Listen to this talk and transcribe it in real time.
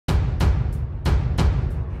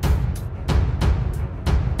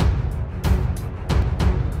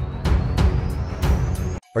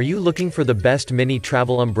Are you looking for the best mini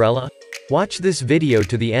travel umbrella? Watch this video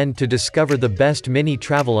to the end to discover the best mini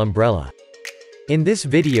travel umbrella. In this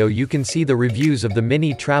video you can see the reviews of the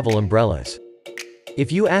mini travel umbrellas.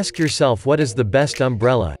 If you ask yourself what is the best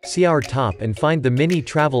umbrella, see our top and find the mini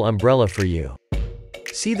travel umbrella for you.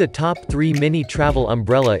 See the top 3 mini travel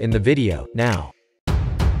umbrella in the video, now.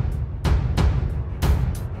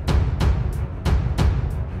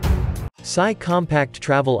 SAI Compact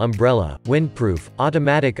Travel Umbrella, Windproof,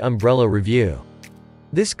 Automatic Umbrella Review.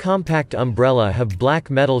 This compact umbrella have black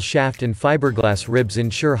metal shaft and fiberglass ribs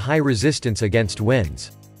ensure high resistance against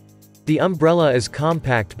winds. The umbrella is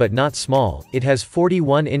compact but not small, it has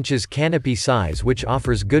 41 inches canopy size which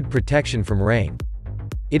offers good protection from rain.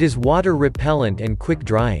 It is water repellent and quick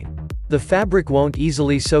drying. The fabric won't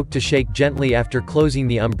easily soak to shake gently after closing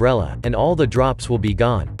the umbrella, and all the drops will be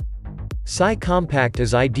gone. SAI Compact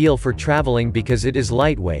is ideal for traveling because it is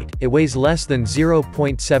lightweight, it weighs less than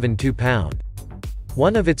 0.72 pound.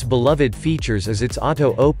 One of its beloved features is its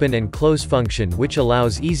auto open and close function which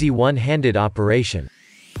allows easy one-handed operation.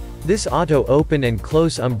 This auto open and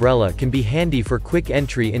close umbrella can be handy for quick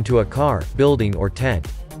entry into a car, building or tent.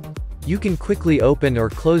 You can quickly open or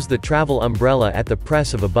close the travel umbrella at the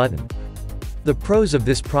press of a button. The pros of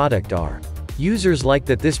this product are: users like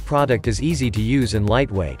that this product is easy to use and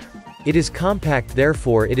lightweight. It is compact,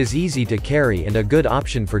 therefore it is easy to carry and a good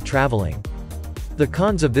option for traveling. The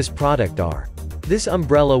cons of this product are: this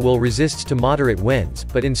umbrella will resist to moderate winds,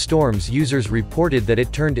 but in storms users reported that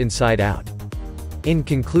it turned inside out. In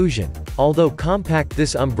conclusion, although compact,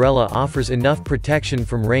 this umbrella offers enough protection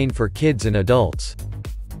from rain for kids and adults.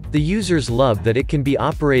 The users love that it can be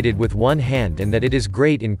operated with one hand and that it is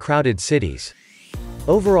great in crowded cities.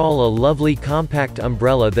 Overall, a lovely compact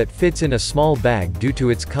umbrella that fits in a small bag due to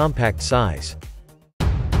its compact size.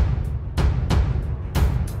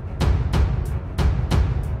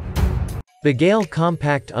 Begale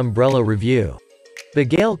Compact Umbrella Review.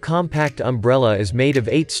 Begale Compact Umbrella is made of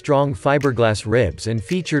 8 strong fiberglass ribs and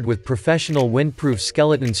featured with professional windproof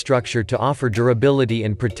skeleton structure to offer durability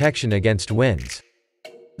and protection against winds.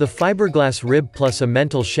 The fiberglass rib plus a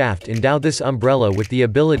metal shaft endow this umbrella with the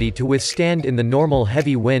ability to withstand in the normal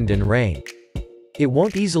heavy wind and rain. It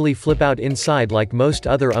won't easily flip out inside like most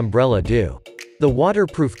other umbrella do. The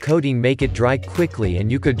waterproof coating make it dry quickly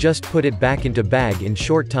and you could just put it back into bag in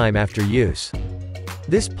short time after use.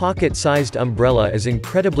 This pocket-sized umbrella is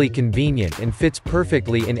incredibly convenient and fits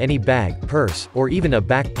perfectly in any bag, purse, or even a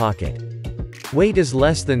back pocket. Weight is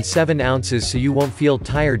less than 7 ounces so you won't feel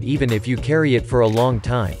tired even if you carry it for a long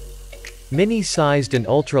time. Mini-sized and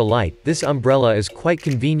ultra-light, this umbrella is quite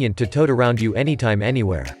convenient to tote around you anytime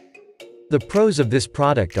anywhere. The pros of this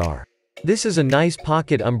product are: this is a nice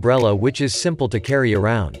pocket umbrella which is simple to carry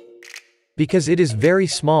around. Because it is very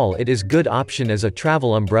small, it is good option as a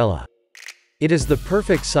travel umbrella. It is the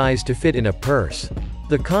perfect size to fit in a purse.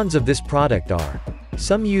 The cons of this product are: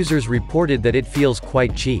 some users reported that it feels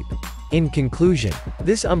quite cheap. In conclusion,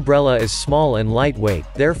 this umbrella is small and lightweight,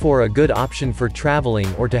 therefore a good option for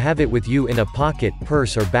traveling or to have it with you in a pocket,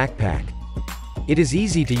 purse or backpack. It is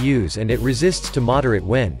easy to use and it resists to moderate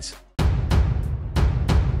winds.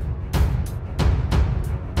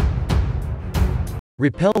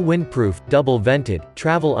 Repel Windproof, Double Vented,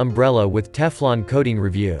 Travel Umbrella with Teflon Coating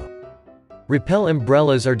Review. Repel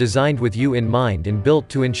umbrellas are designed with you in mind and built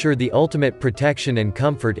to ensure the ultimate protection and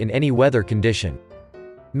comfort in any weather condition.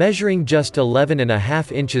 Measuring just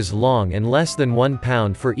 11.5 inches long and less than 1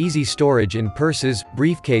 pound for easy storage in purses,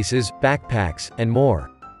 briefcases, backpacks, and more.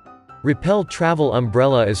 Repel Travel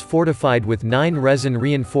Umbrella is fortified with 9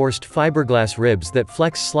 resin-reinforced fiberglass ribs that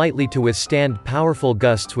flex slightly to withstand powerful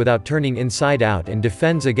gusts without turning inside out and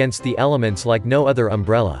defends against the elements like no other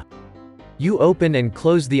umbrella. You open and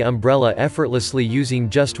close the umbrella effortlessly using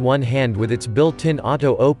just one hand with its built-in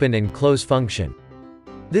auto open and close function.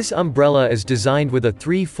 This umbrella is designed with a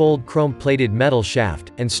 3-fold chrome-plated metal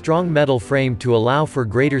shaft, and strong metal frame to allow for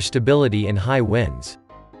greater stability in high winds.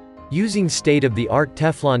 Using state-of-the-art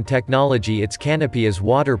Teflon technology, its canopy is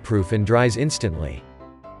waterproof and dries instantly.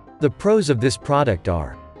 The pros of this product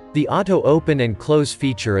are: the auto open and close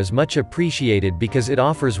feature is much appreciated because it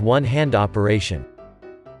offers one-hand operation.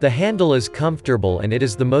 The handle is comfortable and it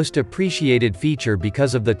is the most appreciated feature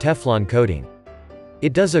because of the Teflon coating.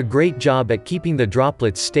 It does a great job at keeping the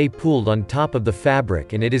droplets stay pooled on top of the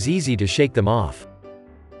fabric and it is easy to shake them off.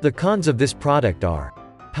 The cons of this product are: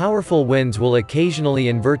 powerful winds will occasionally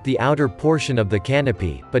invert the outer portion of the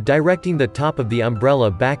canopy, but directing the top of the umbrella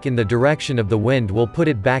back in the direction of the wind will put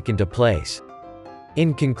it back into place.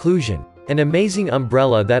 In conclusion, an amazing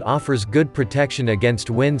umbrella that offers good protection against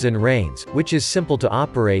winds and rains, which is simple to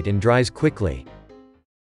operate and dries quickly.